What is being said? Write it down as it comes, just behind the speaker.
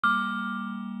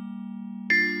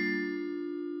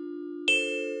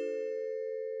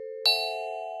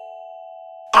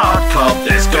club,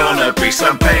 there's gonna be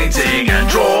some painting and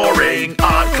drawing.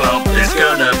 Art club, there's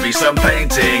gonna be some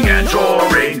painting and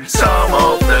drawing. Some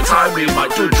of the time we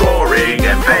might do drawing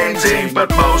and painting, but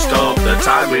most of the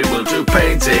time we will do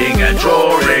painting and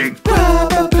drawing.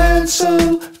 Grab a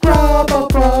pencil, grab a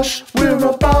brush, we're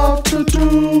about to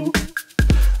do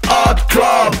Art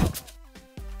Club!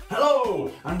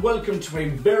 Hello and welcome to a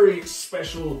very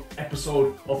special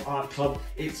episode of Art Club.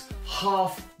 It's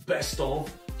half best of,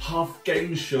 half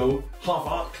game show, half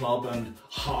art club and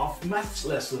half maths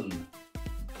lesson.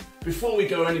 Before we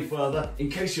go any further, in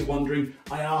case you're wondering,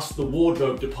 I asked the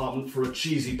wardrobe department for a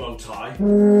cheesy bow tie.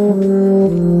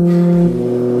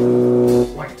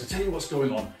 Right, to tell you what's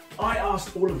going on, I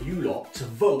asked all of you lot to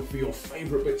vote for your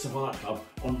favourite bits of Art Club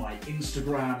on my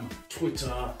Instagram,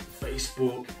 Twitter,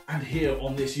 Facebook and here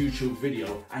on this YouTube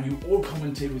video, and you all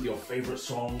commented with your favourite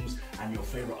songs and your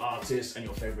favourite artists and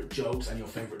your favourite jokes and your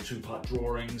favourite two-part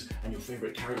drawings and your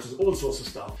favourite characters, all sorts of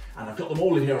stuff, and I've got them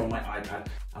all in here on my iPad.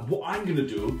 And what I'm going to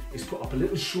do is put up a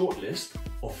little short list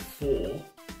of four,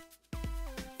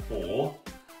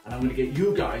 and I'm going to get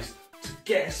you guys to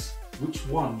guess which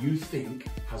one you think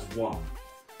has won.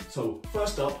 So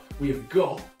first up, we have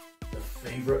got the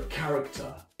favourite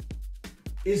character.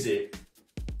 Is it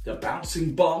the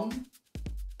bouncing bum,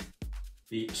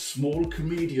 the small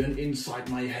comedian inside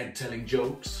my head telling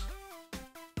jokes,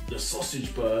 the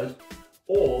sausage bird,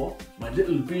 or my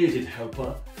little bearded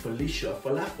helper, Felicia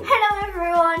Falafel? Hello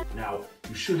everyone! Now,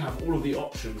 you should have all of the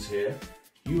options here.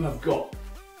 You have got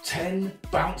 10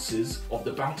 bounces of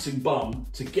the bouncing bum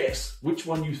to guess which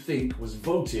one you think was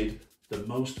voted the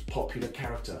most popular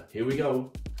character. Here we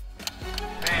go.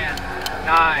 10,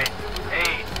 9,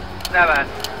 8, 7,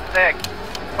 6,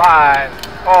 5,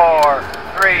 4,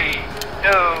 3, 2,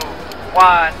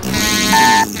 1.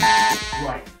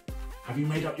 Right, have you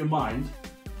made up your mind?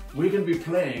 We're going to be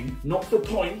playing, not for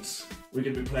points, we're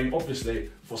going to be playing obviously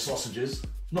for sausages,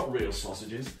 not real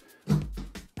sausages.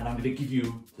 And I'm going to give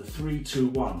you the 3, 2,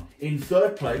 1. In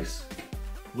third place,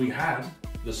 we had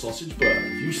the sausage bird.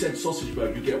 If you said sausage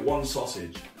bird, you get 1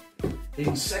 sausage.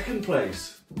 In second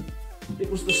place,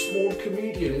 it was the small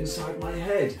comedian inside my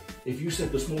head. If you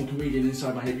said the small comedian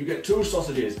inside my head, you get 2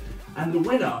 sausages. And the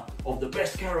winner of the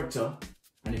best character,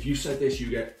 and if you said this, you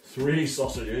get 3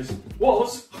 sausages,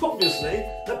 was obviously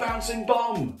the bouncing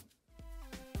bum.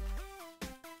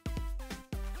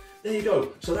 There you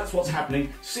go. So that's what's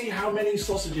happening. See how many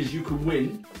sausages you can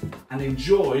win and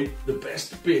enjoy the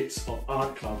best bits of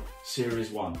Art Club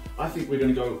Series 1. I think we're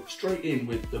going to go straight in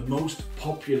with the most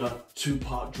popular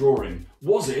two-part drawing.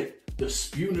 Was it the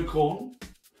Spunicorn?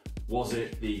 Was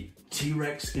it the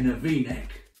T-Rex in a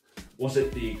V-neck? Was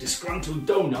it the disgruntled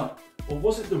donut? Or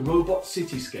was it the robot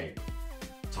cityscape?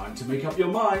 Time to make up your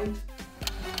mind.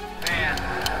 10,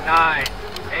 9,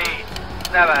 8,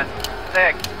 7,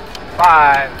 6,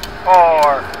 5,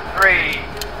 4, 3,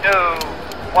 2,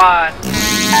 1.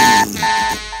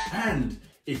 And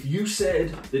if you said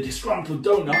the disgruntled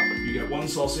donut, you get 1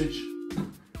 sausage.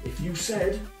 If you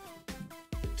said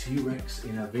the T-Rex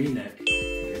in a V-neck,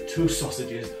 you get 2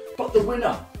 sausages. But the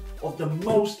winner of the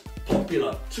most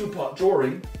popular two-part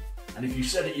drawing, and if you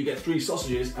said it, you get 3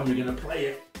 sausages, and we're going to play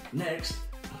it next,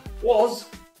 was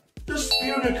the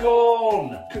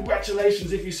Spunicorn.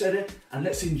 Congratulations if you said it, and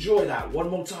let's enjoy that one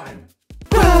more time.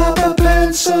 Grab a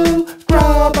pencil,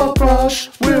 grab a brush,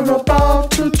 we're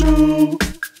about to do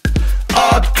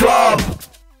Art Club!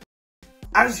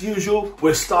 As usual,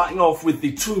 we're starting off with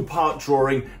the two-part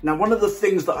drawing. Now, one of the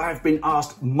things that I've been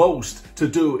asked most to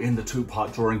do in the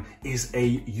two-part drawing is a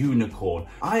unicorn.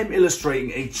 I am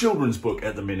illustrating a children's book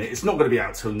at the minute. It's not going to be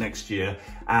out till next year,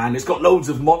 and it's got loads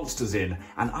of monsters in,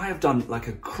 and I have done like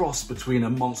a cross between a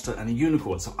monster and a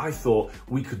unicorn, so I thought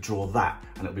we could draw that,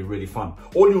 and it'll be really fun.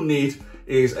 All you'll need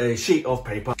is a sheet of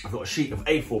paper. I've got a sheet of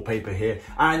A4 paper here,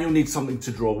 and you'll need something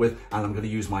to draw with, and I'm going to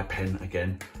use my pen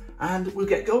again, and we'll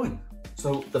get going.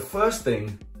 So the first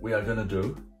thing we are going to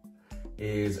do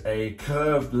is a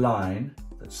curved line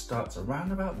that starts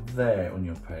around about there on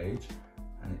your page,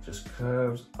 and it just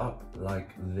curves up like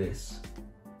this.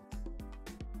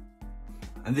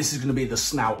 And this is going to be the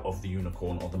snout of the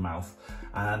unicorn, or the mouth.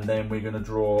 And then we're going to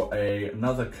draw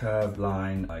another curved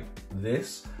line like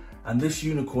this. And this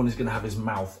unicorn is going to have his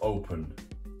mouth open.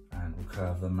 And we'll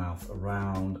curve the mouth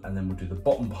around, and then we'll do the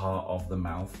bottom part of the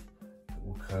mouth.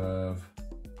 We'll curve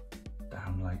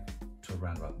down like to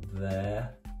around about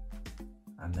there,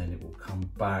 and then it will come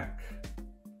back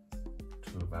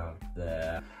to about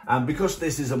there. And because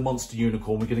this is a monster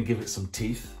unicorn, we're going to give it some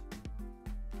teeth.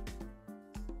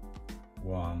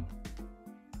 1,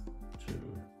 2,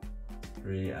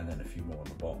 3, and then a few more on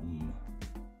the bottom.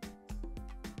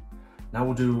 Now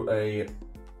we'll do a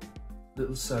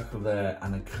little circle there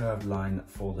and a curved line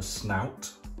for the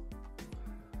snout.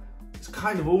 It's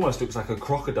kind of almost looks like a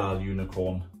crocodile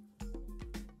unicorn.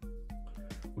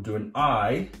 We'll do an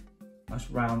eye, nice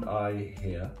round eye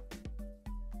here.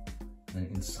 And then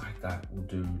inside that we'll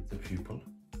do the pupil.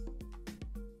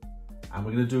 And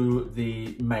we're going to do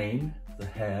the mane, the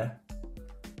hair.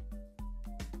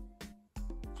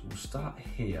 So we'll start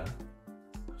here.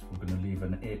 So we're going to leave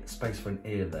an ear, space for an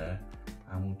ear there.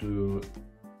 And we'll do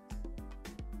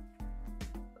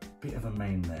a bit of a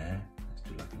mane there. Let's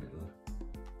do like a little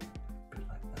bit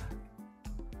like that.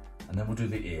 And then we'll do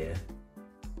the ear.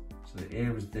 So the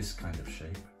ear is this kind of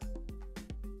shape.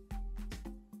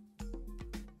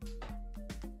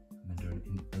 And then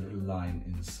do a little line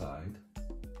inside.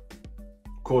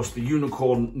 Of course, the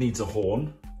unicorn needs a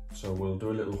horn. So we'll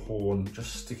do a little horn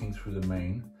just sticking through the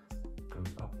mane.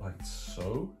 Goes up like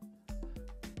so.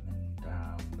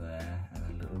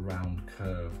 Round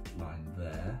curved line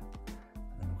there,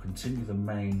 and then we'll continue the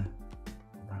mane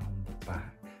around the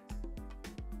back.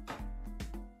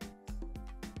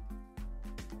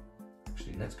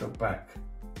 Actually, let's go back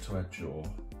to our jaw,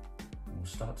 and we'll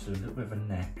start to do a little bit of a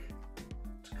neck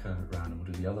to curve it round, and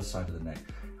we'll do the other side of the neck,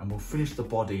 and we'll finish the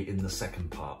body in the second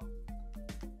part.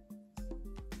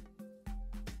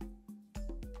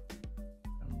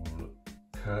 And we'll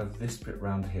curve this bit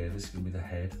round here. This is going to be the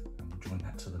head, and we'll join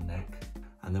that to the neck.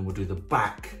 And then we'll do the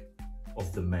back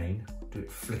of the mane, do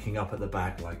it flicking up at the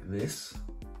back like this.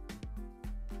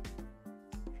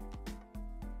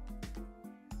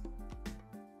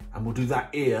 And we'll do that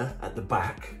ear at the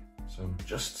back, so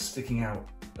just sticking out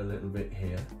a little bit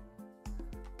here.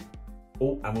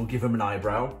 Oh, and we'll give him an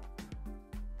eyebrow,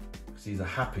 because he's a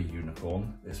happy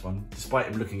unicorn, this one. Despite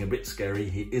him looking a bit scary,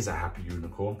 he is a happy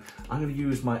unicorn. I'm going to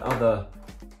use my other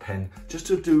pen just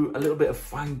to do a little bit of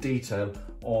fine detail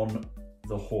on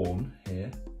the horn here,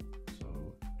 so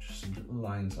just some little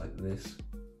lines like this,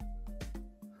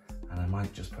 and I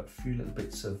might just put a few little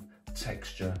bits of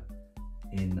texture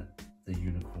in the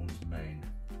unicorn's mane.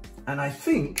 And I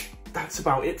think that's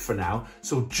about it for now,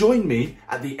 so join me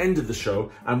at the end of the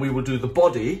show and we will do the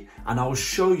body, and I'll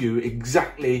show you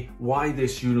exactly why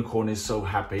this unicorn is so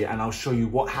happy, and I'll show you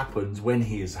what happens when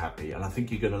he is happy, and I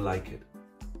think you're going to like it.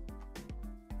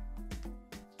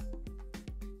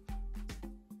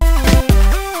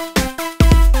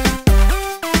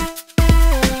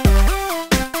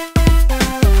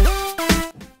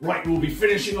 Right, we'll be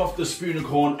finishing off the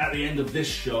Spoonicorn at the end of this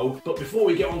show, but before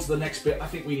we get on to the next bit, I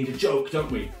think we need a joke,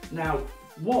 don't we? Now,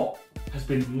 what has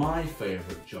been my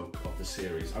favourite joke of the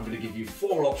series? I'm going to give you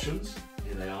 4 options.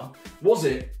 Here they are. Was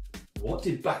it, what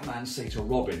did Batman say to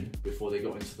Robin before they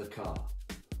got into the car?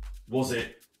 Was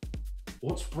it,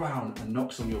 what's brown and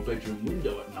knocks on your bedroom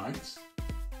window at night?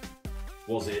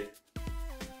 Was it,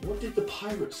 what did the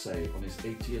pirate say on his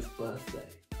 80th birthday?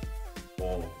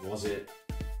 Or was it,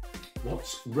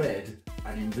 what's red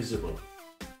and invisible?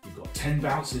 You've got 10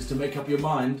 bounces to make up your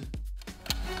mind.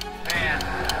 10,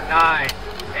 9,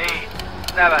 8,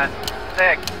 7,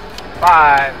 6,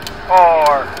 5,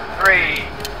 4, 3,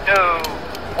 2,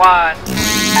 1.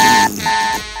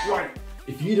 Right,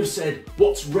 if you'd have said,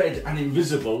 what's red and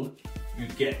invisible,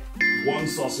 you'd get 1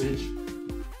 sausage.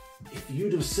 If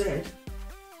you'd have said,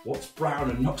 what's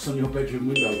brown and knocks on your bedroom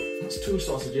window, that's 2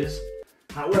 sausages.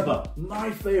 However,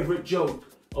 my favourite joke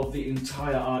of the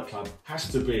entire art club has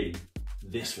to be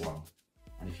this one.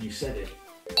 And if you said it,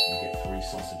 you get 3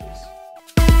 sausages.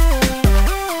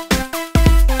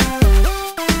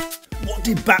 What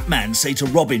did Batman say to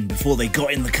Robin before they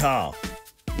got in the car?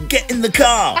 Get in the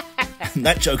car! And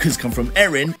that joke has come from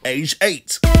Erin, age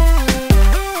 8.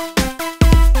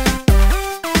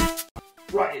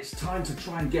 Right, it's time to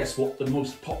try and guess what the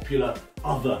most popular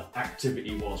other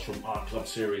activity was from Art Club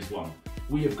Series 1.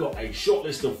 We have got a short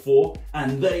list of 4,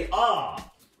 and they are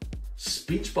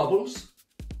speech bubbles,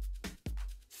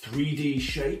 3D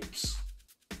shapes,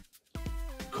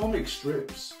 comic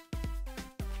strips,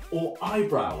 or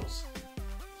eyebrows.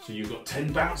 So you've got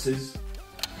 10 bounces.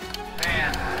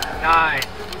 10, 9,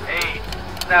 8,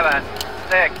 7,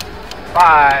 6,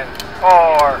 5,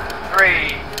 4, 3,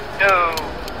 2,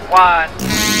 1.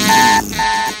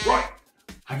 Right,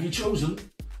 have you chosen?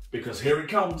 Because here it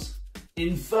comes.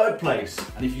 In 3rd place,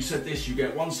 and if you said this, you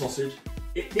get 1 sausage,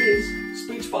 it is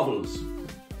speech bubbles.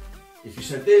 If you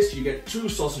said this, you get 2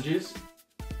 sausages,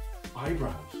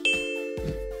 eyebrows.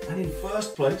 And in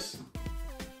 1st place,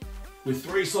 with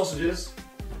 3 sausages,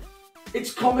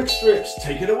 it's comic strips.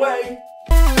 Take it away.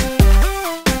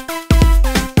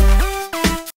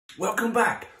 Welcome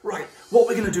back. Right, what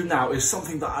we're going to do now is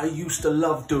something that I used to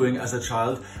love doing as a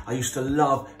child. I used to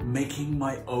love making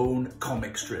my own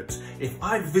comic strips. If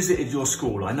I visited your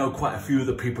school, I know quite a few of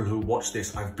the people who watch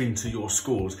this, I've been to your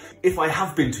schools. If I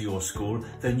have been to your school,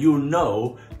 then you'll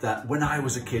know that when I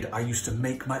was a kid, I used to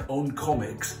make my own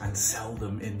comics and sell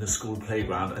them in the school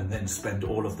playground and then spend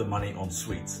all of the money on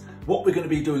sweets. What we're going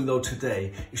to be doing though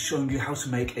today is showing you how to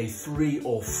make a 3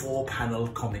 or 4 panel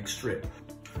comic strip.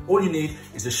 All you need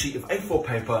is a sheet of A4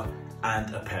 paper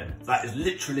and a pen. That is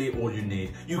literally all you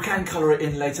need. You can colour it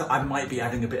in later. I might be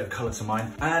adding a bit of colour to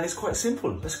mine. And it's quite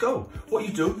simple. Let's go. What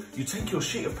you do, you take your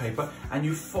sheet of paper and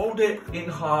you fold it in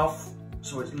half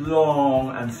so it's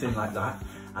long and thin like that.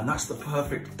 And that's the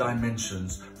perfect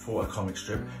dimensions for a comic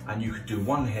strip. And you could do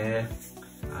one here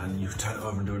and you turn it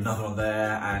over and do another one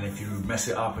there. And if you mess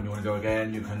it up and you want to go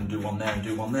again, you can do one there and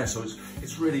do one there. So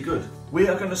it's really good. We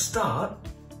are going to start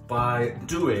by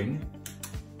doing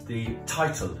the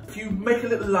title. If you make a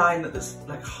little line that's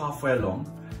like halfway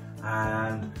along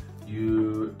and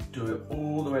you do it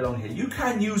all the way along here. You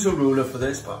can use a ruler for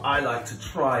this, but I like to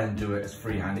try and do it as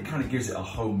freehand. It kind of gives it a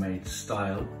homemade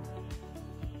style.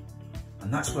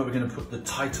 And that's where we're going to put the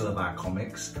title of our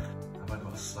comics. Have I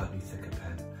got a slightly thicker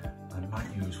pen? I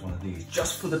might use one of these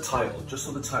just for the title, just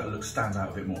so the title stands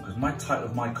out a bit more, because my title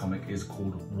of my comic is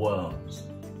called Worms.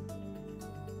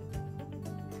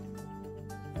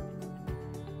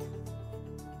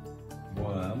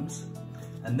 Worms.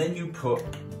 And then you put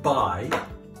by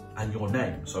and your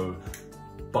name. So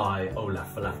by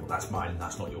Olaf Falafel. That's mine,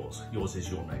 that's not yours. Yours is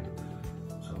your name.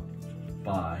 So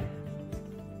by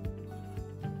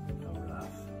Olaf.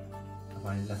 Have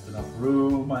I left enough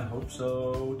room? I hope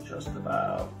so. Just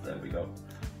about. There we go.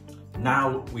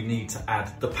 Now we need to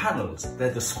add the panels.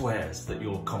 They're the squares that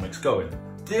your comics go in.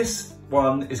 This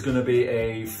one is going to be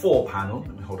a 4 panel.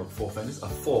 Let me hold up 4 fingers. A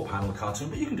 4 panel cartoon,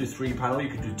 but you can do 3 panel, you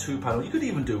can do 2 panel, you could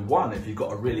even do 1 if you've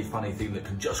got a really funny thing that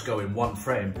can just go in 1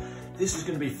 frame. This is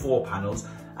going to be 4 panels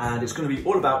and it's going to be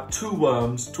all about 2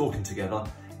 worms talking together.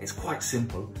 It's quite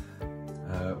simple.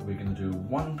 We're going to do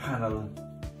 1 panel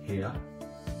here.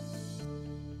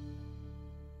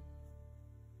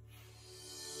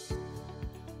 Try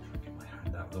and get my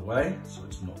hand out of the way so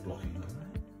it's not blocking the way.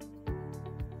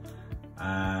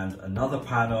 And another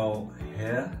panel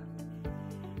here,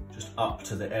 just up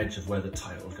to the edge of where the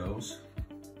title goes.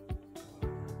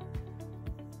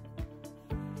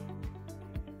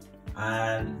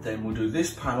 And then we'll do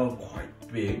this panel quite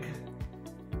big.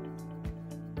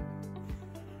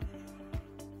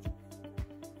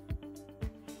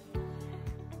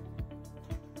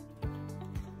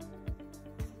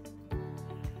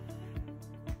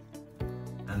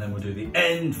 And then we'll do the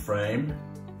end frame.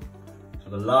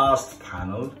 The last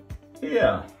panel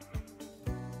here.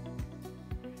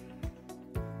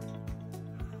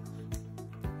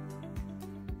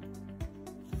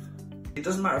 It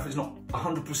doesn't matter if it's not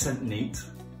 100% neat,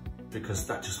 because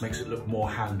that just makes it look more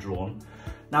hand-drawn.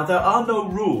 Now, there are no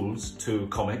rules to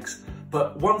comics,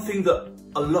 but one thing that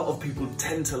a lot of people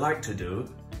tend to like to do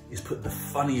is put the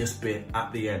funniest bit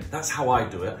at the end. That's how I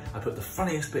do it. I put the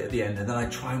funniest bit at the end and then I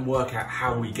try and work out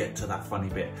how we get to that funny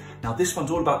bit. Now this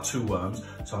one's all about 2 worms,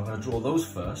 so I'm going to draw those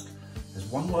first. There's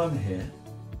 1 worm here.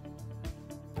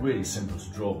 Really simple to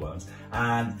draw worms.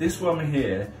 And this worm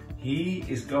here, he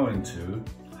is going to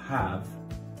have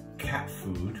cat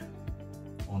food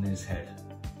on his head.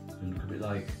 It's going to look a bit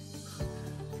like,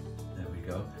 there we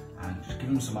go. And just give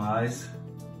him some eyes.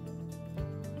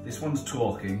 This one's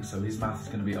talking, so his mouth is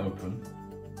going to be open,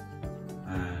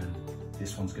 and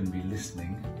this one's going to be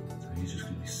listening, so he's just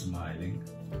going to be smiling,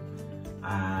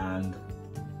 and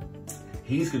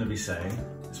he's going to be saying,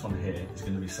 this one here is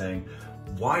going to be saying,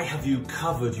 why have you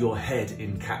covered your head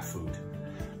in cat food?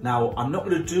 Now, I'm not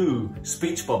going to do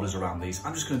speech bubblers around these,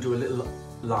 I'm just going to do a little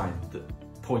line that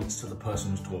points to the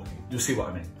person who's talking. You'll see what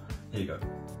I mean. Here you go.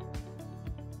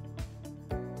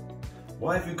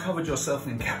 Why have you covered yourself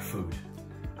in cat food?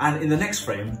 And in the next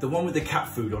frame, the one with the cat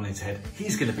food on his head,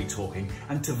 he's going to be talking.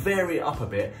 And to vary it up a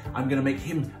bit, I'm going to make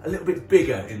him a little bit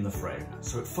bigger in the frame,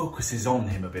 so it focuses on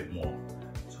him a bit more.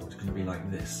 So it's going to be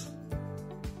like this.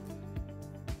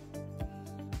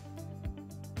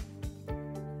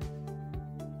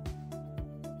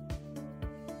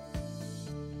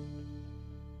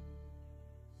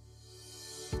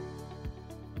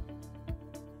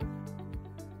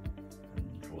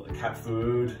 And draw the cat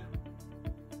food.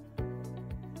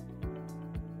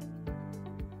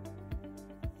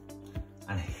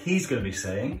 And he's going to be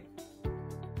saying,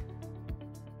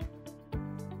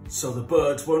 so the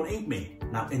birds won't eat me.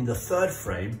 Now in the third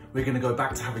frame, we're going to go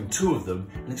back to having 2 of them,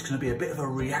 and it's going to be a bit of a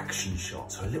reaction shot,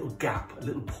 so a little gap, a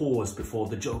little pause before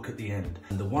the joke at the end.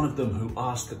 And the one of them who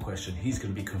asked the question, he's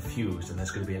going to be confused, and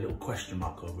there's going to be a little question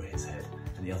mark over his head,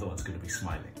 and the other one's going to be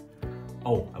smiling.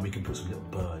 Oh, and we can put some little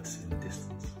birds in the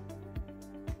distance.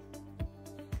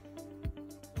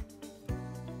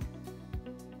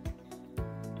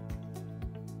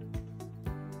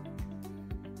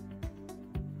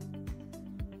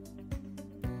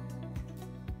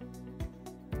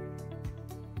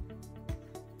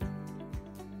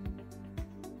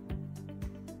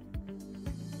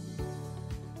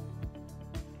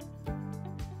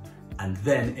 And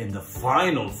then in the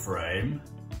final frame,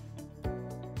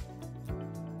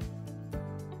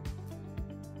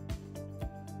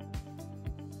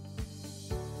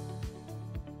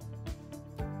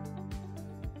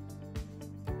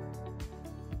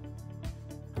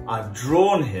 I've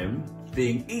drawn him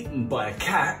being eaten by a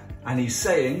cat, and he's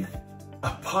saying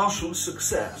a partial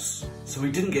success. So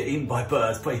he didn't get eaten by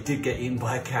birds, but he did get eaten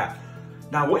by a cat.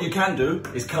 Now what you can do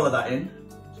is colour that in.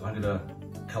 So I'm gonna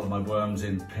colour my worms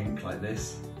in pink like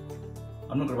this.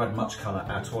 I'm not going to add much colour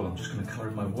at all, I'm just going to colour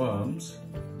in my worms,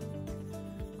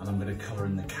 and I'm going to colour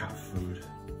in the cat food.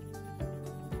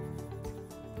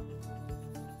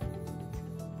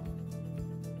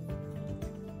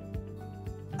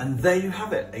 And there you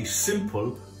have it, a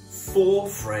simple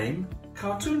 4-frame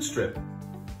cartoon strip.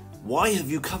 Why have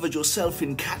you covered yourself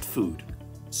in cat food?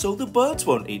 So the birds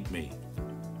won't eat me.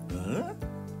 Huh?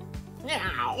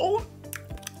 Meow.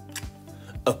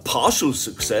 A partial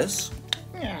success.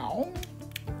 Meow.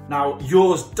 Now,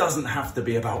 yours doesn't have to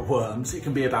be about worms, it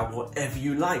can be about whatever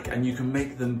you like, and you can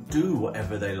make them do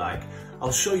whatever they like.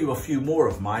 I'll show you a few more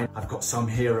of mine. I've got some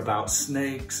here about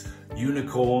snakes,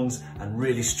 unicorns, and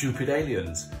really stupid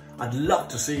aliens. I'd love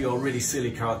to see your really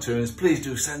silly cartoons. Please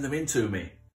do send them in to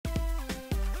me.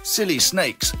 Silly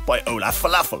Snakes by Olaf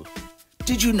Falafel.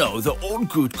 Did you know that all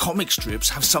good comic strips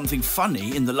have something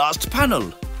funny in the last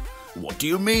panel? What do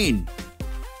you mean?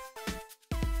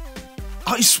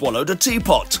 I swallowed a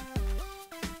teapot.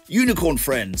 Unicorn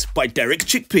Friends by Derek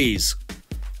Chickpeas.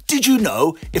 Did you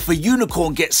know if a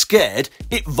unicorn gets scared,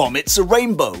 it vomits a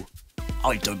rainbow?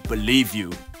 I don't believe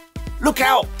you. Look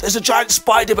out, there's a giant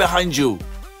spider behind you.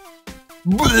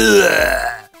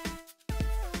 Blech.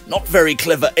 Not Very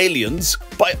Clever Aliens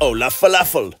by Olaf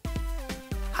Falafel.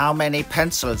 How many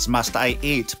pencils must I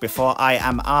eat before I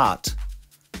am art?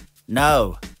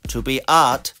 No, to be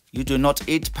art, you do not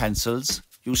eat pencils,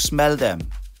 you smell them.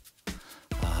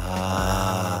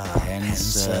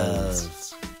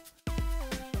 Pencils.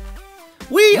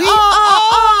 We are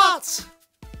art!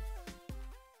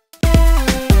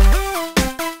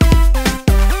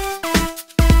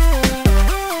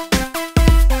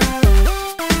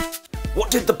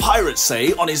 What did the pirate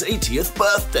say on his 80th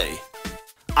birthday?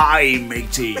 Aye,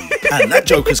 matey. And that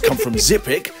joke has come from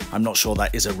Zipic. I'm not sure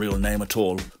that is a real name at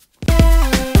all.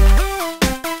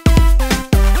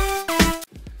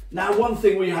 Now, one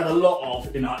thing we had a lot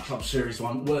of in Art Club Series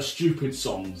 1 were stupid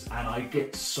songs, and I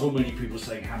get so many people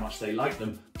saying how much they like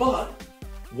them, but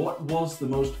what was the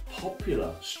most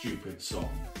popular stupid song?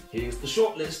 Here's the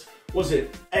shortlist. Was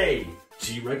it A,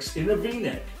 T-Rex in a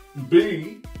V-neck,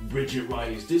 B, Bridget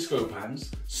Riley's Disco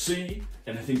Pants, C,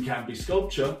 Anything Can Be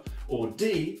Sculpture, or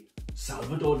D,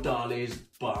 Salvador Dali's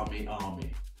Barmy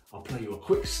Army? I'll play you a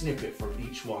quick snippet from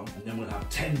each one, and then we'll have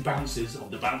 10 bounces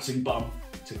of the bouncing bum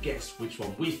to guess which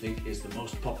one we think is the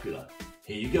most popular.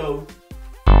 Here you go.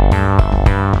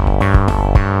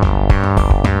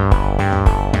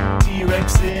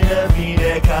 T-Rex in a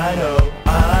V-neck, I know,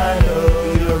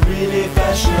 you're really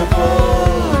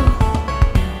fashionable.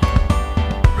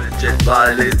 Bridget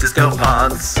Riley's Disco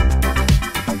Pants.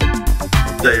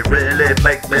 They really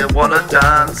make me wanna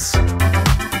dance.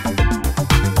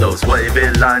 Those wavy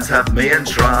lines have me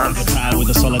entranced. A cow with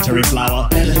a solitary flower.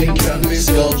 Anything can be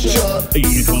sculpture. A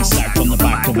unicorn stacked on the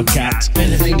back of a cat.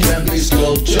 Anything can be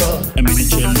sculpture. A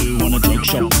miniature loo on a joke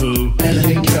shop poo.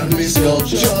 Anything can be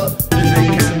sculpture.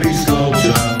 Anything can be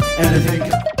sculpture. Anything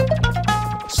can...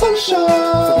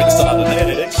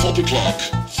 Sunshine. Floppy clock.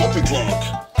 Floppy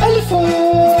clock.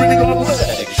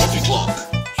 Elephant. Floppy clock.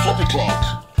 Floppy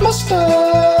clock.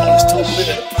 Mustache.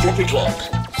 Floppy clock.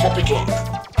 Floppy clock.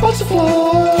 Butterfly.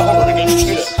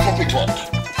 Floppy clock.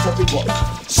 Floppy clock.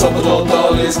 Salvador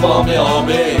Dali's Barmy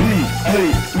Army.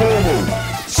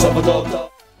 Salvador Dali.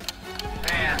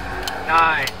 10,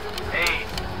 9, 8,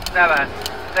 7,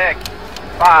 6,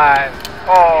 5,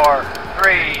 4,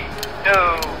 3, 2,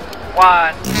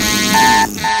 1.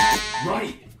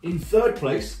 Right, in third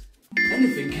place,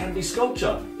 Anything Can Be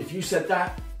Sculpture. If you said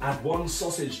that, add 1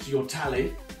 sausage to your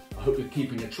tally. I hope you're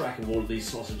keeping a track of all of these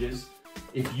sausages.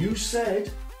 If you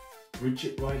said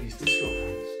Bridget Riley's Disco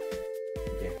Pants,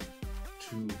 you get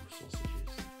 2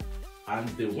 sausages. And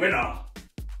the winner,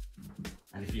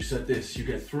 and if you said this, you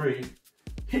get 3.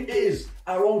 It is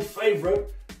our old favourite,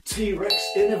 T-Rex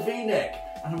in a V-neck.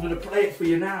 And I'm going to play it for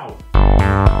you now.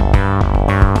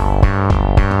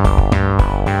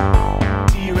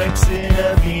 T-Rex in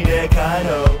a V-neck, I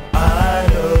know,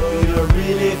 you're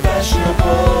really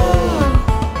fashionable.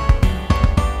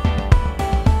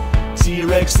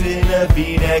 T-Rex in a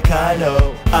V-neck, I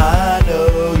know,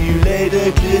 you laid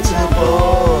a glitter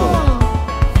ball.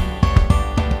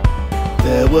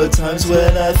 There were times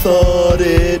when I thought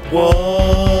it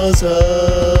was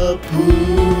a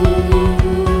poo,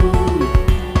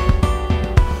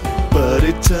 but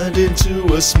it turned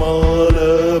into a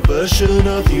smaller version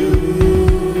of you.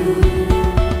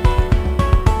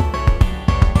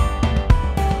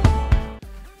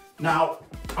 Now,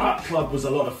 Art Club was a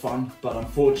lot of fun, but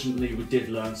unfortunately we did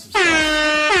learn some stuff.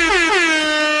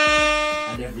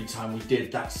 And every time we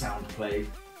did, that sound played.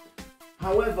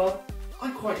 However, I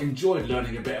quite enjoyed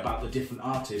learning a bit about the different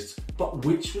artists, but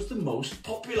which was the most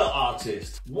popular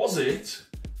artist? Was it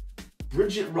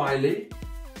Bridget Riley,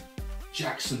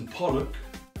 Jackson Pollock,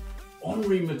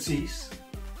 Henri Matisse,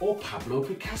 or Pablo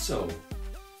Picasso?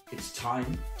 It's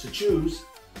time to choose.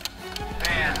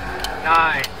 10,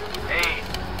 9, 8,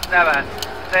 7,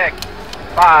 6,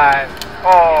 5,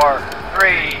 4,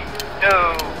 3, 2,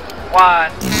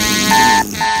 1.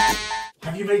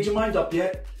 Have you made your mind up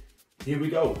yet? Here we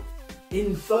go.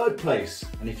 In 3rd place,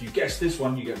 and if you guess this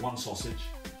one, you get 1 sausage,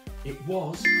 it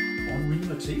was Henri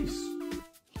Matisse.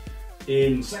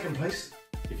 In 2nd place,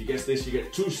 if you guess this, you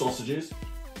get 2 sausages.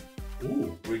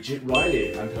 Ooh, Bridget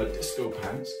Riley and her Disco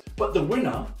Pants. But the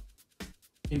winner,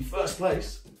 in 1st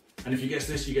place, and if you guess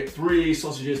this, you get 3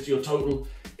 sausages to your total,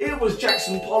 it was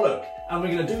Jackson Pollock. And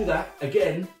we're going to do that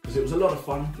again, because it was a lot of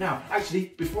fun. Now,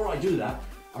 actually, before I do that,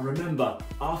 I remember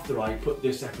after I put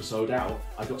this episode out,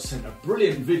 I got sent a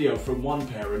brilliant video from one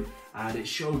parent, and it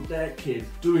showed their kid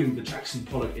doing the Jackson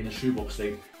Pollock in a shoebox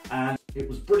thing, and it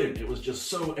was brilliant. It was just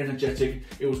so energetic.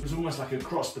 It was almost like a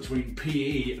cross between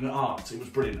PE and art. It was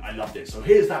brilliant. I loved it. So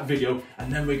here's that video,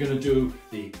 and then we're going to do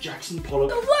the Jackson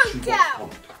Pollock shoebox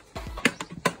Pollock.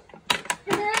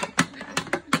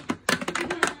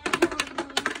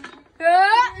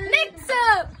 Mix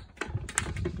up!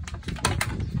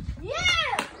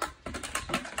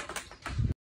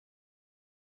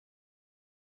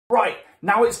 Right,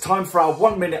 now it's time for our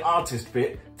 1-minute artist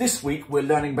bit. This week we're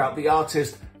learning about the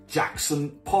artist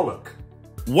Jackson Pollock.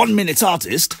 1-minute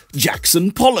artist,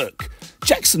 Jackson Pollock.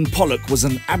 Jackson Pollock was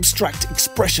an abstract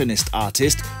expressionist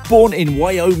artist born in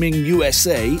Wyoming,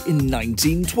 USA in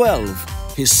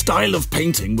 1912. His style of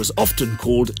painting was often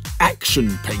called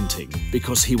action painting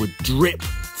because he would drip,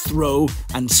 throw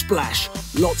and splash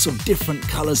lots of different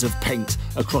colours of paint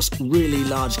across really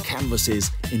large canvases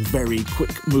in very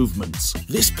quick movements.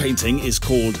 This painting is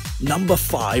called Number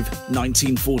 5,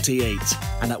 1948,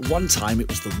 and at one time it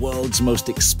was the world's most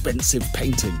expensive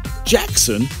painting.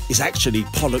 Jackson is actually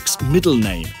Pollock's middle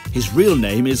name. His real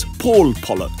name is Paul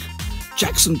Pollock.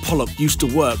 Jackson Pollock used to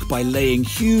work by laying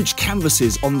huge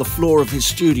canvases on the floor of his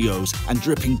studios and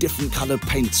dripping different coloured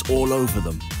paints all over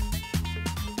them.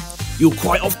 You'll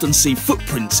quite often see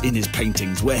footprints in his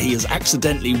paintings where he has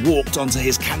accidentally walked onto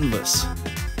his canvas.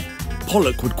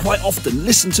 Pollock would quite often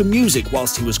listen to music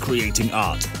whilst he was creating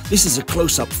art. This is a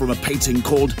close-up from a painting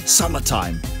called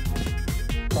Summertime.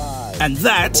 And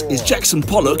that is Jackson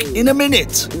Pollock in a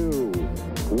minute.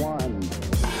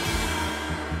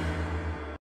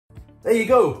 There you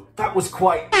go. That was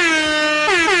quite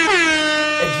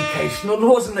educational,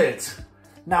 wasn't it?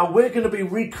 Now we're going to be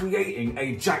recreating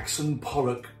a Jackson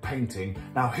Pollock painting.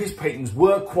 Now his paintings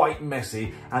were quite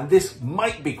messy, and this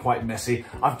might be quite messy.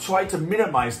 I've tried to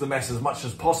minimise the mess as much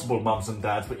as possible, mums and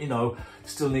dads, but you know,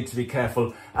 still need to be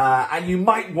careful. And you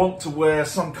might want to wear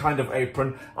some kind of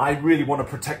apron. I really want to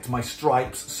protect my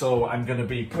stripes, so I'm going to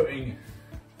be putting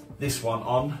this one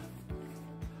on.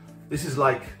 This is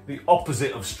like the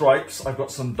opposite of stripes. I've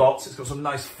got some dots. It's got some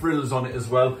nice frills on it as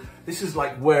well. This is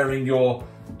like wearing your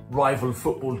rival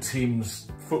football team's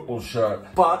football shirt.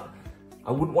 But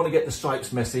I wouldn't want to get the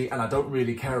stripes messy, and I don't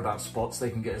really care about spots. They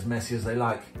can get as messy as they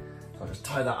like. So I'll just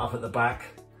tie that up at the back.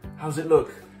 How's it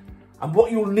look? And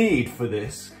what you'll need for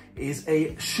this is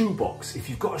a shoebox. If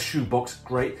you've got a shoebox,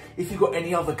 great. If you've got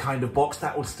any other kind of box,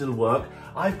 that will still work.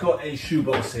 I've got a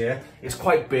shoebox here. It's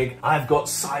quite big. I've got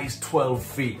size 12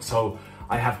 feet, so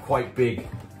I have quite big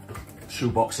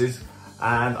shoeboxes.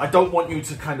 And I don't want you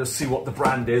to kind of see what the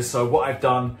brand is. So what I've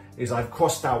done is I've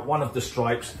crossed out one of the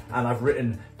stripes and I've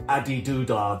written Addy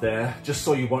Doodah there, just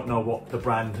so you won't know what the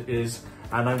brand is.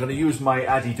 And I'm going to use my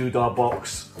Addy Doodah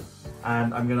box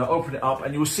and I'm going to open it up,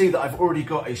 and you'll see that I've already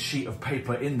got a sheet of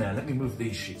paper in there. Let me move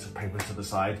these sheets of paper to the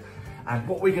side. And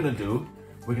what we're going to do,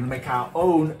 we're going to make our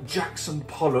own Jackson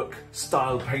Pollock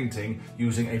style painting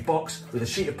using a box with a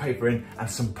sheet of paper in and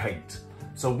some paint.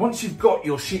 So once you've got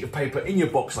your sheet of paper in your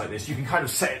box like this, you can kind of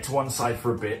set it to one side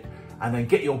for a bit and then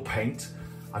get your paint.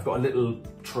 I've got a little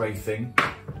tray thing,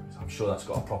 so I'm sure that's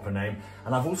got a proper name.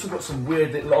 And I've also got some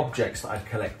weird little objects that I've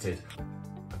collected.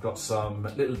 I've got some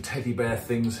little teddy bear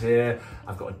things here.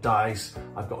 I've got a dice,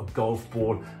 I've got a golf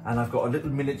ball, and I've got a little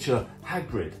miniature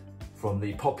Hagrid from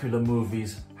the popular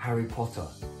movies Harry Potter.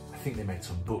 I think they made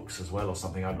some books as well or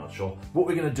something, I'm not sure. What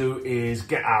we're gonna do is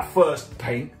get our first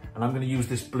paint, and I'm gonna use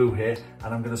this blue here,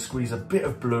 and I'm gonna squeeze a bit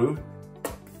of blue.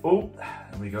 Oh,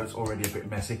 there we go, it's already a bit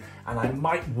messy. And I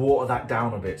might water that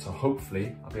down a bit, so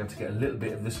hopefully I'll be able to get a little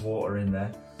bit of this water in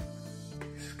there.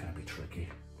 This is gonna be tricky.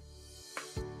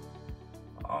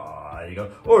 Oh, there you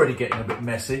go. Already getting a bit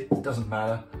messy, it doesn't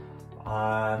matter.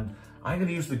 And I'm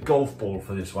gonna use the golf ball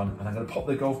for this one, and I'm gonna pop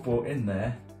the golf ball in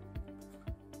there,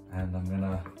 and I'm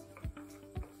gonna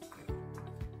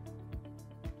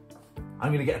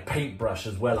get a paintbrush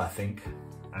as well, I think,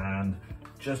 and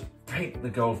just paint the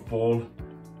golf ball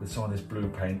with some of this blue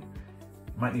paint.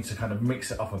 Might need to kind of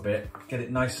mix it up a bit, get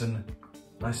it nice and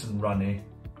runny.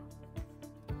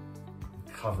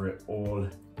 Cover it all.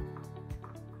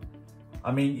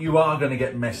 I mean, you are gonna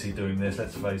get messy doing this,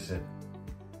 let's face it.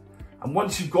 And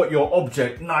once you've got your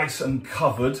object nice and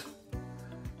covered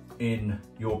in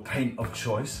your paint of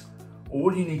choice,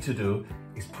 all you need to do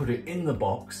is put it in the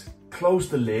box, close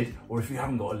the lid, or if you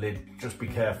haven't got a lid, just be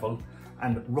careful,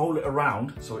 and roll it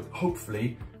around so it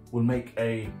hopefully will make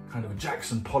a kind of a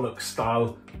Jackson Pollock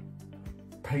style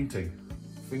painting.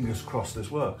 Fingers crossed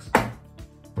this works.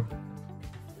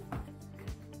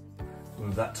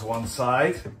 Move that to one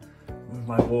side, move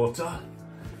my water,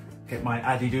 get my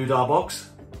Addy Doodah box.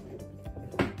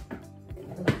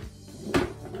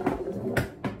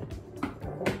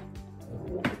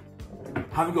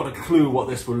 I haven't got a clue what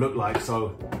this will look like,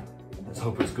 so let's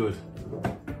hope it's good.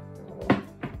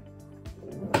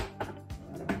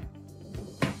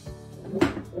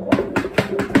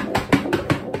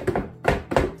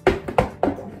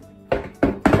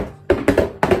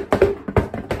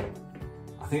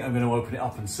 I think I'm going to open it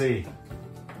up and see.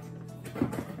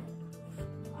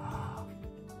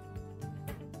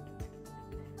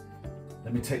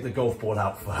 Let me take the golf ball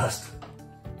out first.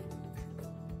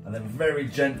 And then very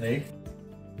gently.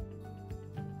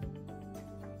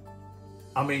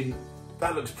 I mean,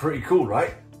 that looks pretty cool,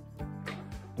 right?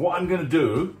 What I'm gonna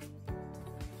do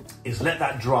is let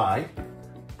that dry,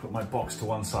 put my box to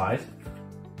one side,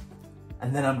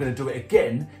 and then I'm gonna do it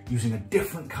again using a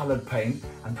different colored paint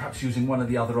and perhaps using one of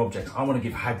the other objects. I wanna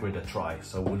give Hagrid a try,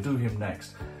 so we'll do him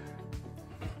next.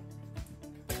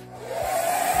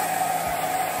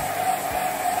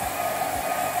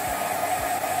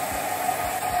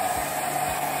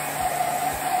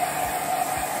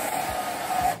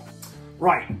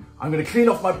 Right, I'm going to clean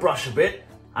off my brush a bit,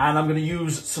 and I'm going to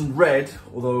use some red,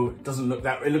 although it doesn't look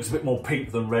that, it looks a bit more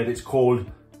pink than red. It's called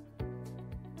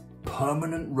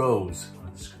Permanent Rose.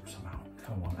 Let's scoop some out.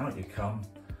 Come on, out you come.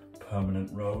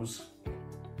 Permanent Rose.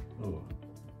 Ooh.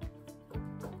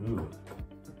 Ooh.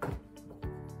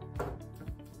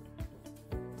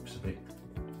 Looks a bit...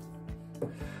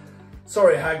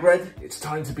 Sorry, Hagrid, it's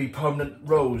time to be permanent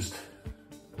rosed.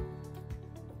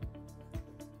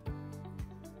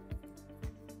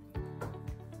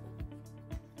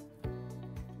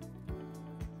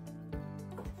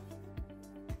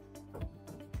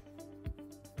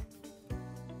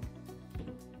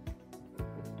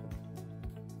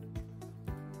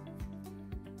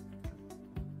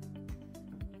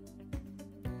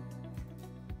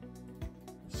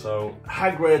 So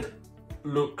Hagrid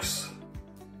looks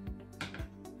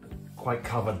quite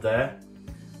covered there.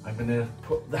 I'm going to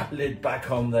put that lid back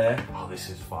on there. Oh, this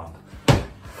is fun.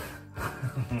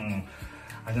 I'm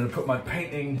going to put my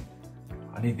painting.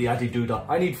 I need the Addy Doodah.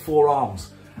 I need 4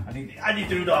 arms. I need the Addy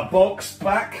Doodah box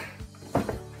back.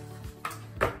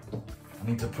 I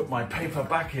need to put my paper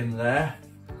back in there.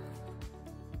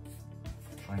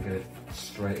 Try and get it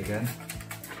straight again.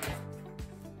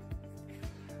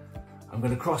 I'm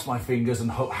going to cross my fingers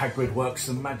and hope Hagrid works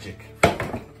some magic.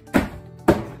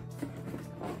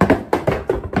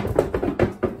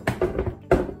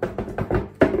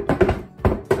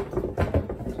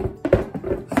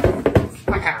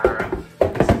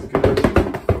 This is good.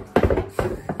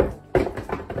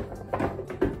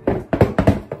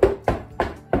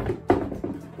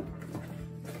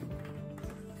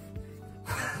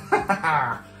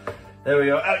 There we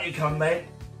go, out you come, mate.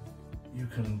 You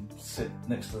can sit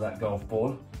next to that golf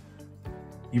ball.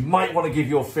 You might want to give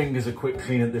your fingers a quick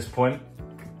clean at this point.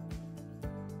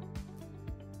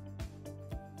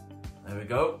 There we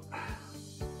go.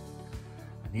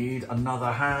 Need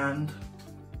another hand.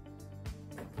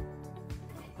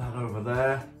 Pop that over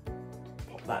there.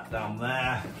 Pop that down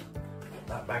there. Put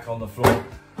that back on the floor.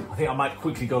 I think I might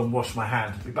quickly go and wash my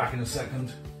hand. Be back in a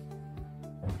second.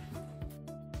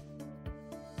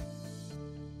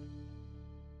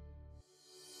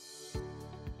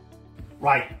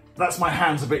 Right, that's my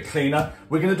hands a bit cleaner.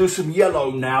 We're gonna do some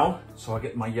yellow now. So I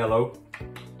get my yellow,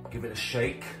 give it a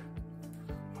shake.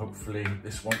 Hopefully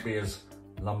this won't be as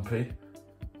lumpy.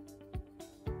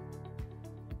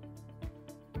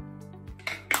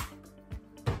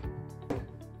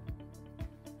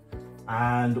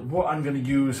 And what I'm going to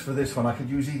use for this one, I could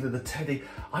use either the teddy.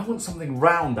 I want something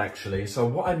round actually. So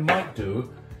what I might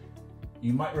do,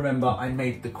 you might remember I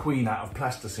made the queen out of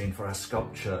plasticine for our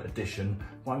sculpture edition.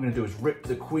 What I'm going to do is rip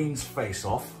the queen's face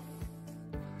off.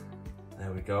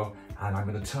 There we go. And I'm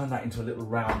going to turn that into a little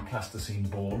round plasticine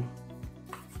ball.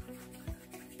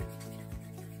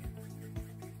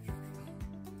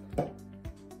 And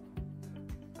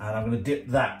I'm going to dip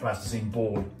that plasticine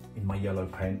ball in my yellow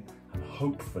paint. And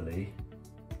hopefully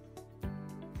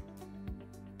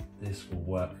this will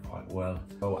work quite well.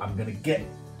 So I'm going to get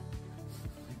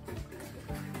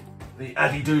the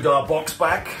Addy Doodah box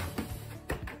back.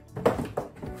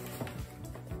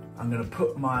 I'm going to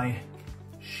put my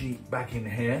sheet back in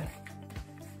here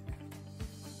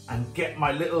and get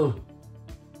my little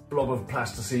blob of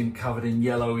plasticine covered in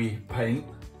yellowy paint.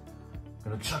 I'm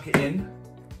going to chuck it in,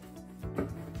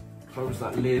 close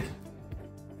that lid.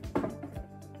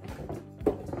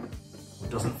 It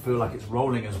doesn't feel like it's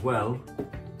rolling as well.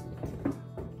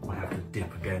 I have to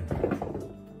dip again.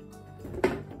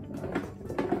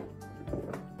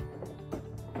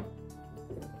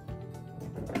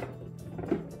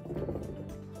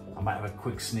 I might have a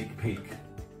quick sneak peek.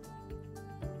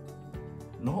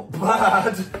 Not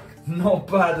bad, not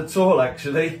bad at all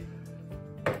actually.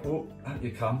 Oh, out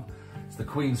you come. It's the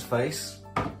Queen's face.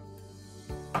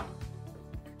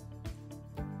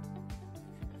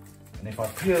 And if I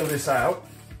peel this out,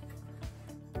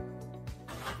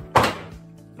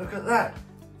 look at that.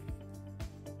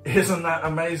 Isn't that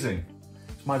amazing?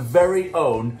 It's my very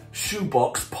own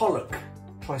shoebox Pollock.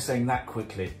 Try saying that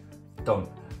quickly. Don't.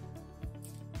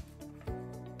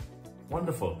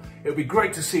 Wonderful. It would be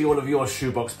great to see all of your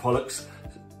shoebox Pollocks.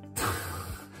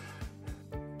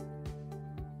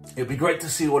 It would be great to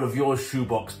see all of your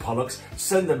shoebox Pollocks.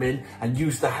 Send them in and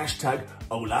use the hashtag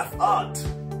OlafArt.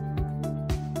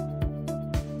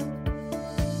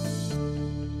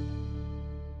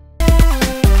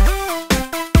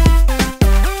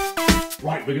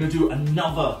 Right, we're going to do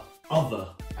another other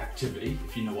activity,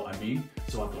 if you know what I mean.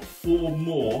 So I've got 4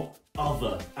 more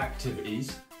other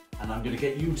activities, and I'm going to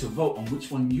get you to vote on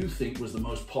which one you think was the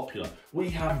most popular.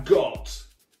 We have got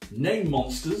Name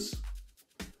Monsters,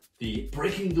 the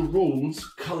Breaking the Rules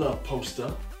colour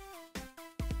poster,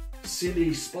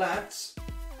 Silly Splats,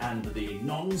 and the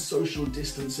non-social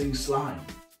distancing slime.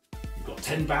 You've got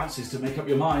 10 bounces to make up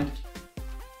your mind.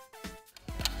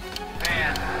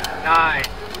 10, 9,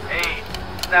 8,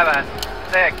 7,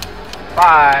 6,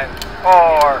 5,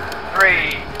 4,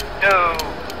 3, 2,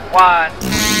 1.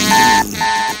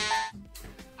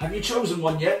 Have you chosen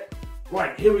one yet?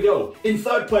 Right, here we go. In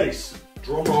 3rd place,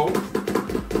 drum roll.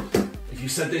 If you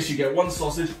said this, you get 1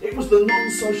 sausage. It was the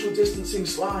non-social distancing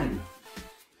slime.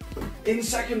 In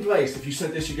 2nd place, if you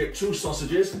said this, you get 2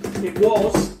 sausages. It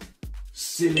was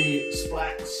Silly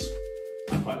Splats.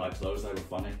 I quite liked those, they were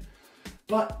funny.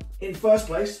 But in 1st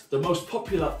place, the most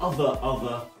popular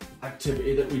other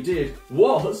activity that we did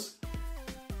was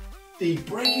the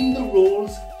Breaking the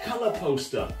Rules colour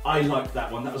poster. I liked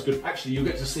that one, that was good. Actually, you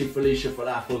get to see Felicia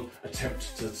Falafel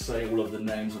attempt to say all of the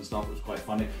names and stuff. It was quite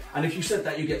funny. And if you said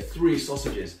that, you get 3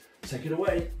 sausages. Take it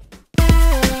away.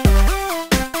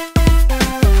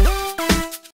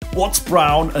 What's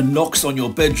brown and knocks on your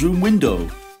bedroom window?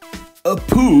 A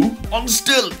poo on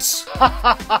stilts.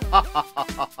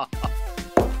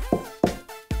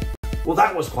 Well,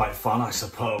 that was quite fun, I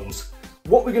suppose.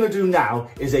 What we're going to do now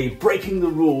is a Breaking the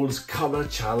Rules colour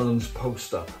challenge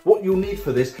poster. What you'll need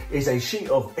for this is a sheet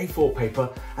of A4 paper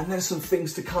and then some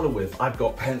things to colour with. I've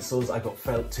got pencils, I've got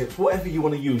felt tips, whatever you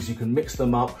want to use, you can mix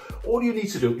them up. All you need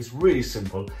to do is really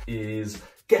simple, is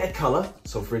get a colour.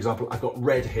 So for example, I've got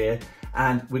red here,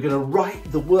 and we're going to write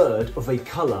the word of a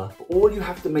colour. All you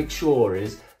have to make sure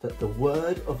is that the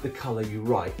word of the colour you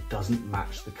write doesn't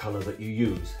match the colour that you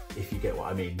use, if you get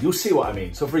what I mean. You'll see what I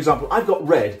mean. So for example, I've got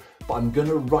red, but I'm going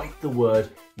to write the word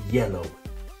yellow.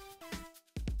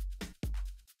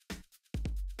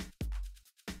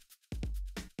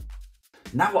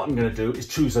 Now what I'm going to do is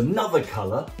choose another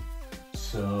colour.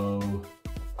 So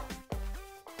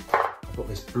I've got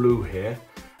this blue here,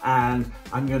 and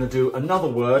I'm going to do another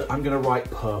word. I'm going to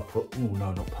write purple. Oh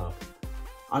no, not purple.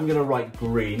 I'm going to write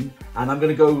green, and I'm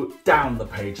going to go down the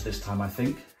page this time, I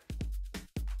think.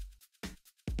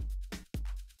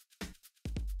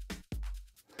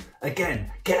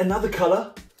 Again, get another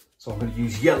colour. So I'm going to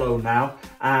use yellow now,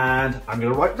 and I'm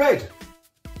going to write red.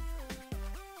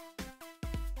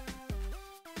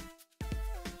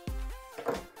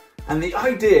 And the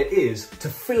idea is to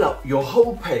fill up your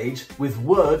whole page with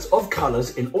words of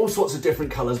colours in all sorts of different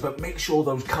colours, but make sure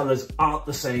those colours aren't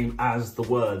the same as the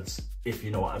words, if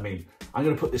you know what I mean. I'm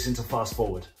going to put this into fast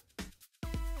forward.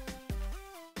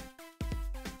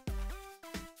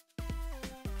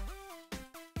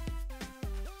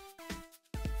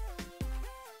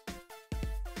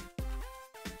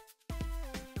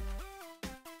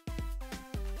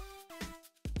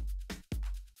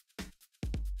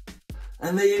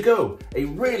 And there you go, a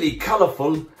really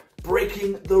colourful,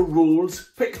 breaking the rules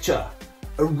picture.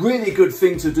 A really good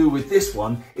thing to do with this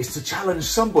one is to challenge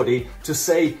somebody to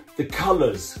say the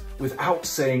colours without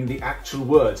saying the actual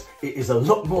words. It is a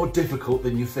lot more difficult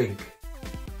than you think.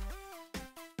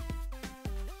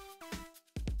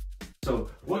 So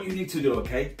what you need to do,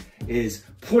 okay, is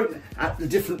point at the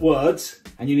different words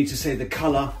and you need to say the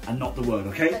colour and not the word,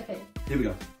 okay? Okay. Here we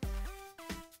go.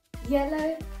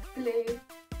 Yellow, blue,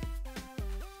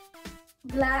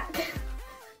 black,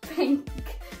 pink,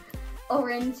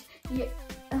 orange,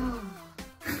 oh.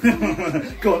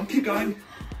 Go on, keep going.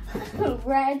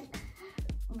 Red,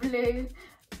 blue,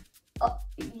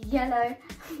 yellow,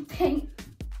 pink.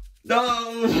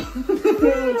 No!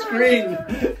 It's green.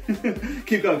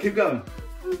 Keep going, keep going.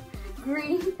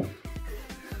 Green,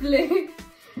 blue,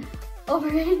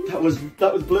 orange. That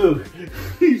was blue.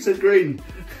 You said green.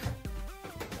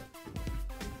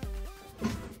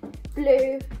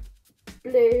 Blue,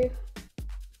 blue,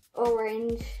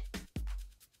 orange,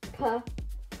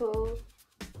 purple.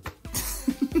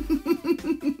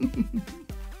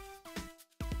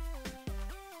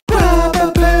 Grab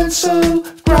a pencil,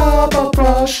 grab a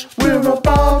brush, we're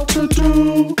about to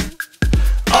do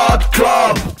Art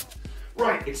Club!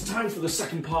 Right, it's time for the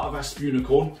second part of our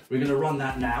Spoonicorn. We're going to run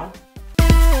that now.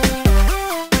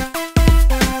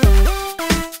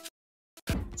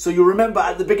 So you remember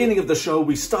at the beginning of the show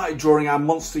we started drawing our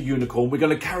monster unicorn. We're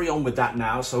going to carry on with that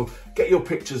now, so get your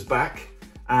pictures back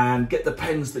and get the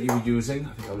pens that you were using.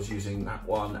 I think I was using that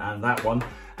one and that one,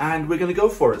 and we're going to go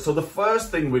for it. So the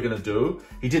first thing we're going to do,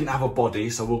 he didn't have a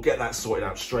body, so we'll get that sorted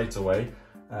out straight away.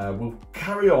 We'll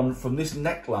carry on from this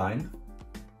neckline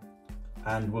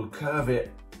and we'll curve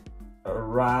it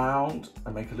around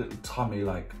and make a little tummy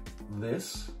like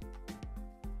this.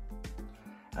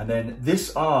 And then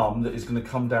this arm that is going to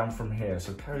come down from here,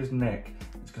 so Carrie's neck,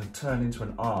 it's going to turn into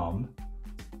an arm,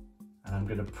 and I'm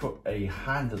going to put a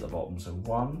hand at the bottom. So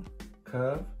 1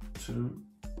 curve, 2,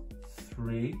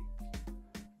 3,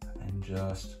 and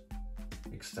just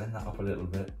extend that up a little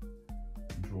bit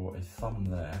and draw a thumb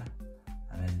there,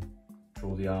 and then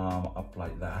draw the arm up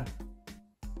like that.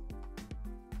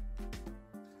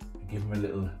 And give him a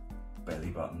little belly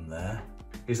button there.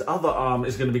 His other arm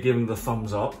is going to be giving the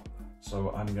thumbs up.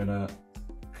 So I'm gonna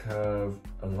curve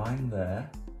a line there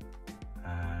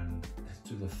and let's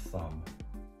do the thumb.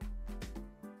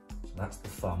 So that's the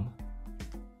thumb.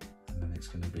 And then it's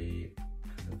gonna be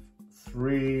kind of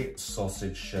 3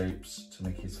 sausage shapes to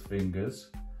make his fingers.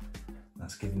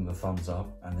 That's giving the thumbs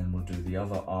up. And then we'll do the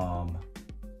other arm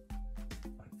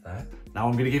like that. Now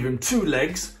I'm gonna give him 2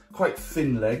 legs, quite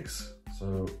thin legs.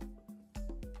 So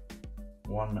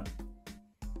 1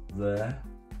 there.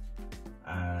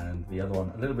 And the other one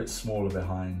a little bit smaller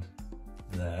behind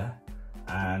there.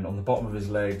 And on the bottom of his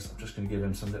legs, I'm just going to give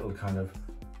him some little kind of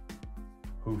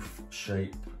hoof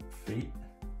shape feet.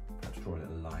 Perhaps draw a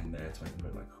little line there to make them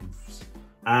look like hoofs.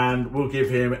 And we'll give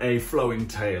him a flowing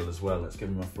tail as well. Let's give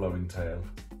him a flowing tail.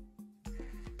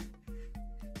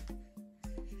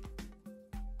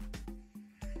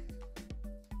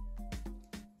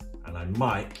 And I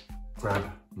might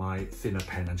grab my thinner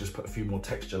pen and just put a few more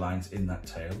texture lines in that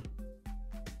tail.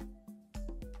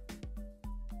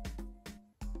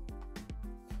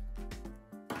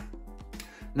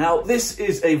 Now this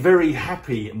is a very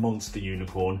happy monster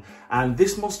unicorn, and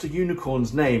this monster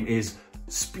unicorn's name is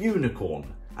Spoonicorn,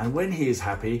 and when he is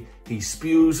happy he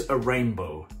spews a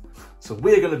rainbow. So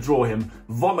we're going to draw him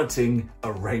vomiting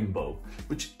a rainbow,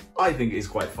 which I think is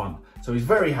quite fun. So he's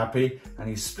very happy and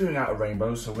he's spewing out a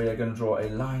rainbow. So we are going to draw a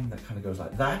line that kind of goes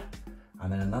like that,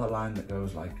 and then another line that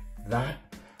goes like that.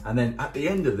 And then at the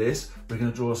end of this, we're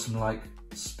going to draw some like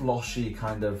sploshy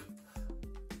kind of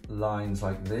lines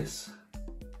like this.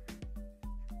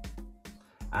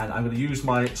 And I'm going to use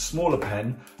my smaller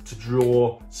pen to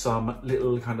draw some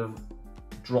little kind of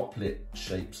droplet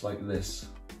shapes like this.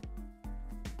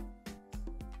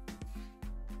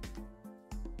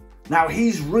 Now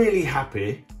he's really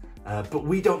happy, but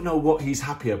we don't know what he's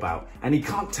happy about. And he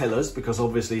can't tell us because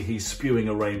obviously he's spewing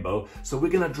a rainbow. So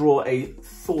we're going to draw a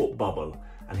thought bubble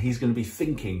and he's going to be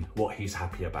thinking what he's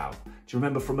happy about. Do you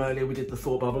remember from earlier we did the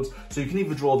thought bubbles? So you can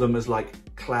either draw them as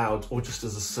like clouds or just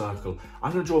as a circle.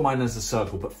 I'm going to draw mine as a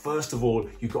circle, but first of all,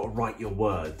 you've got to write your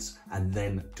words and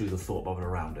then do the thought bubble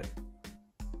around it.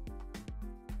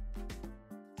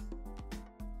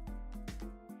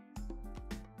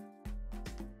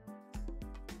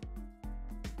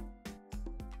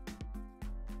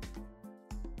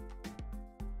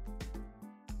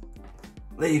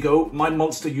 There you go, my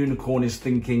monster unicorn is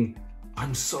thinking,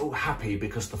 I'm so happy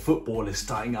because the football is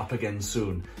starting up again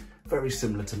soon. Very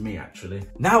similar to me actually.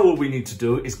 Now all we need to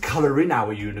do is colour in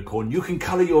our unicorn. You can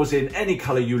colour yours in any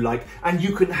colour you like and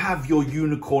you can have your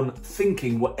unicorn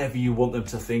thinking whatever you want them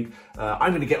to think.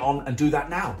 I'm going to get on and do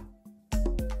that now.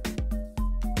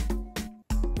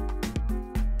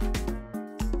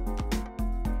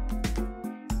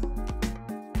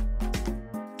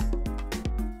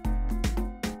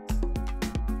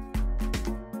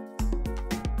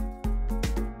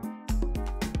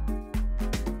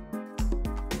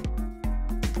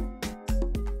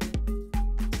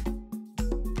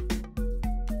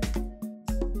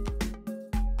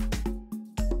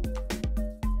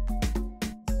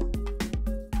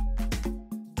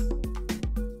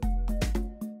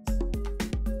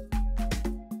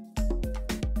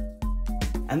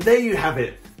 And there you have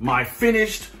it, my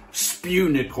finished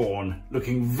Spunicorn,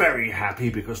 looking very happy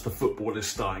because the football is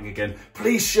starting again.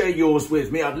 Please share yours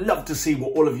with me. I'd love to see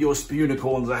what all of your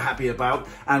Spunicorns are happy about.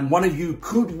 And one of you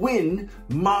could win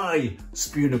my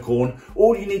Spunicorn.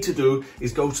 All you need to do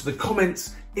is go to the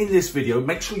comments in this video.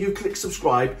 Make sure you click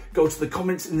subscribe. Go to the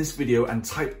comments in this video and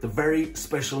type the very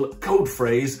special code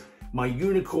phrase, my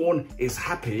unicorn is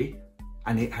happy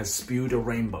and it has spewed a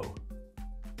rainbow.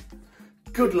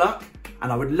 Good luck.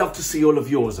 And I would love to see all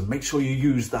of yours, and make sure you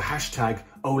use the hashtag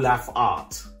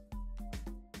OlafArt.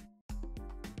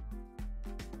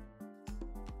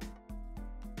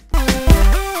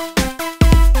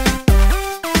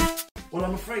 Well,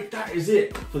 I'm afraid that is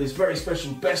it for this very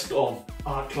special Best of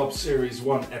Art Club Series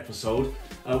 1 episode.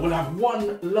 We'll have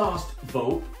one last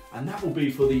vote, and that will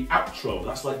be for the outro.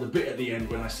 That's like the bit at the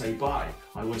end when I say bye.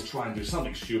 I always try and do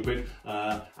something stupid.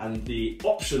 And the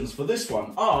options for this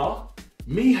one are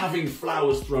me having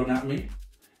flowers thrown at me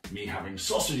having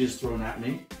sausages thrown at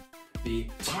me, the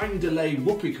time delay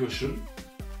whoopee cushion,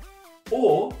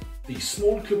 or the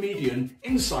small comedian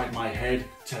inside my head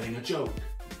telling a joke.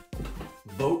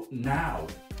 Vote now.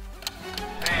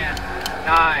 10,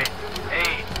 9,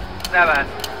 8, 7,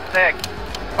 6,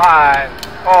 5,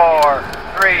 4,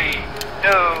 3, 2,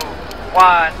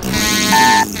 1.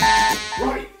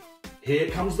 Right, here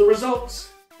comes the results.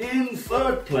 In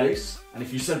third place, and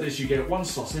if you said this you get one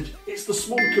sausage, it's the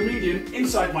small comedian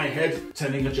inside my head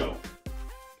telling a joke.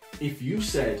 If you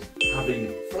said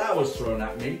having flowers thrown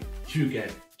at me, you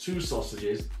get 2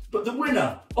 sausages. But the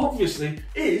winner, obviously,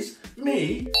 is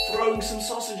me throwing some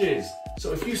sausages.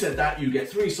 So if you said that, you get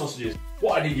 3 sausages.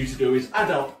 What I need you to do is add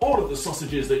up all of the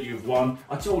sausages that you've won.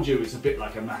 I told you it's a bit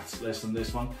like a maths lesson,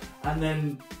 this one. And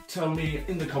then tell me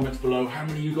in the comments below how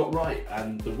many you got right.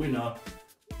 And the winner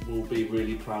will be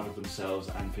really proud of themselves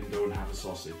and can go and have a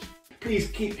sausage. Please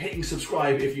keep hitting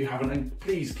subscribe if you haven't, and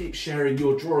please keep sharing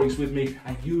your drawings with me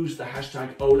and use the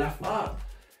hashtag OlafArt.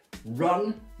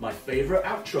 Run my favourite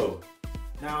outro.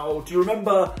 Now, do you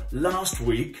remember last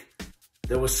week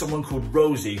there was someone called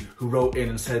Rosie who wrote in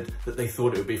and said that they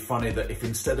thought it would be funny that if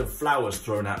instead of flowers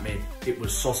thrown at me, it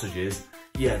was sausages?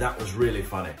 Yeah, that was really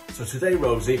funny. So today,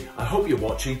 Rosie, I hope you're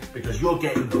watching because you're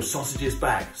getting those sausages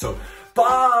back. So,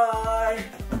 bye!